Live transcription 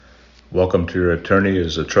Welcome to Your Attorney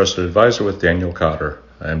as a Trusted Advisor with Daniel Cotter.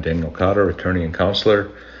 I am Daniel Cotter, attorney and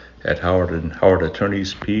counselor at Howard & Howard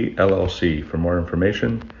Attorneys, PLLC. For more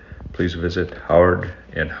information, please visit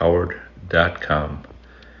howardandhoward.com.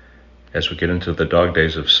 As we get into the dog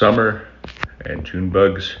days of summer and June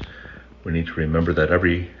bugs, we need to remember that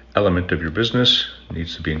every element of your business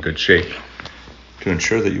needs to be in good shape to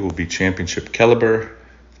ensure that you will be championship caliber,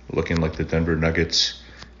 looking like the Denver Nuggets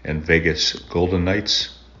and Vegas Golden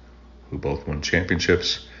Knights, who both won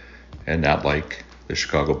championships, and not like the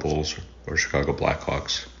Chicago Bulls or Chicago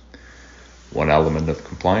Blackhawks. One element of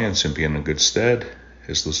compliance and being in good stead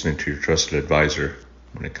is listening to your trusted advisor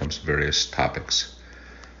when it comes to various topics.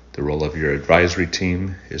 The role of your advisory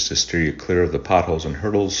team is to steer you clear of the potholes and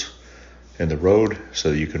hurdles in the road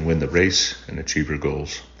so that you can win the race and achieve your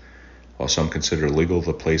goals. While some consider legal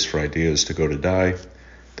the place for ideas to go to die,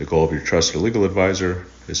 the goal of your trusted legal advisor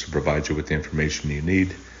is to provide you with the information you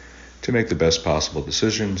need to make the best possible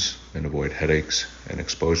decisions and avoid headaches and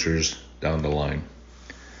exposures down the line.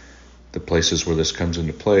 The places where this comes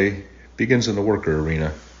into play begins in the worker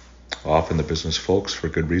arena. Often the business folks, for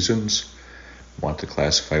good reasons, want to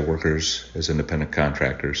classify workers as independent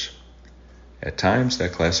contractors. At times,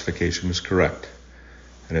 that classification is correct,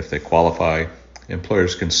 and if they qualify,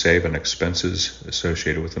 employers can save on expenses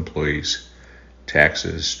associated with employees: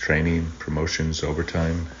 taxes, training, promotions,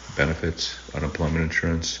 overtime, benefits, unemployment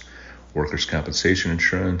insurance, workers' compensation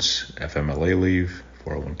insurance, FMLA leave,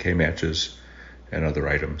 401k matches, and other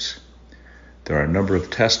items. There are a number of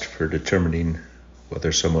tests for determining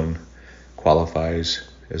whether someone qualifies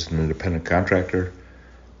as an independent contractor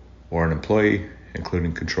or an employee,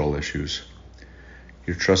 including control issues.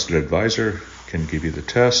 Your trusted advisor can give you the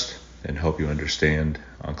test and help you understand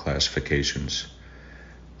on classifications.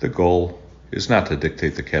 The goal is not to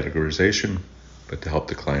dictate the categorization, but to help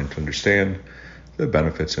the client understand the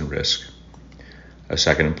benefits and risk. A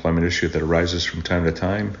second employment issue that arises from time to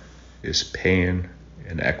time is paying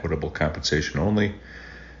and equitable compensation only.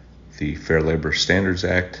 The Fair Labor Standards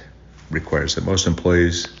Act requires that most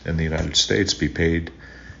employees in the United States be paid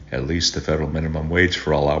at least the federal minimum wage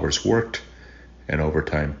for all hours worked, and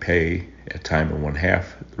overtime pay at time and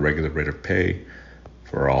one-half the regular rate of pay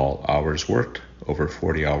for all hours worked over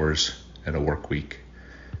 40 hours in a work week.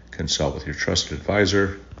 Consult with your trusted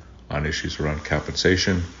advisor on issues around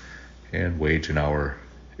compensation and wage and hour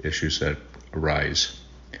issues that arise.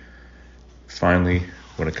 Finally,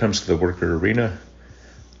 when it comes to the worker arena,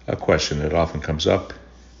 a question that often comes up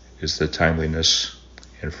is the timeliness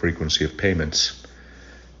and frequency of payments.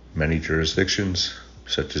 Many jurisdictions,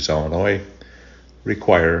 such as Illinois,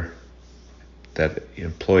 require that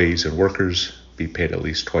employees and workers be paid at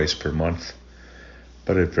least twice per month,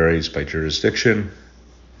 but it varies by jurisdiction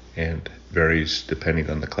and varies depending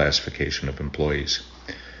on the classification of employees.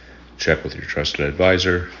 Check with your trusted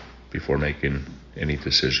advisor before making any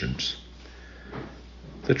decisions.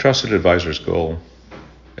 The trusted advisor's goal,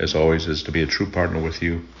 as always, is to be a true partner with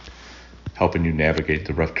you, helping you navigate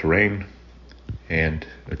the rough terrain and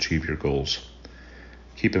achieve your goals.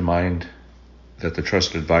 Keep in mind that the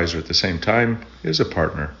trusted advisor at the same time is a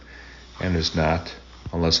partner and is not,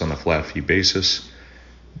 unless on a flat fee basis,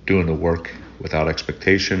 doing the work without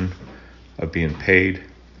expectation of being paid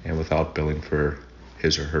and without billing for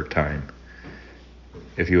his or her time.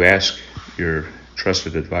 If you ask your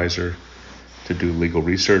trusted advisor to do legal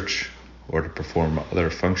research or to perform other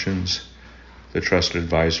functions, the trusted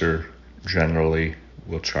advisor generally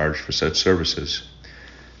will charge for such services.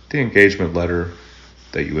 The engagement letter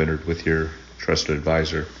that you entered with your trusted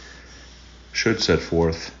advisor should set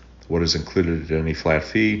forth what is included in any flat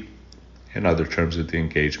fee and other terms of the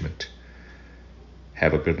engagement.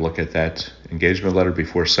 Have a good look at that engagement letter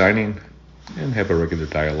before signing, and have a regular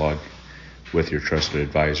dialogue with your trusted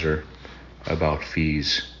advisor about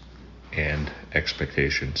fees and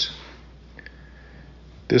expectations.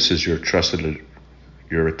 This is your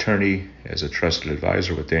attorney as a trusted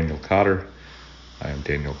advisor with Daniel Cotter. I am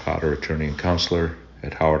Daniel Cotter, attorney and counselor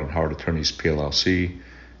at Howard & Howard Attorneys, PLLC,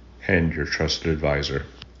 and your trusted advisor.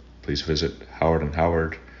 Please visit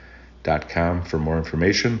howardandhoward.com for more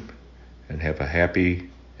information, and have a happy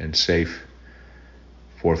and safe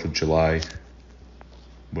 4th of July,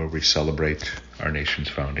 where we celebrate our nation's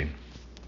founding.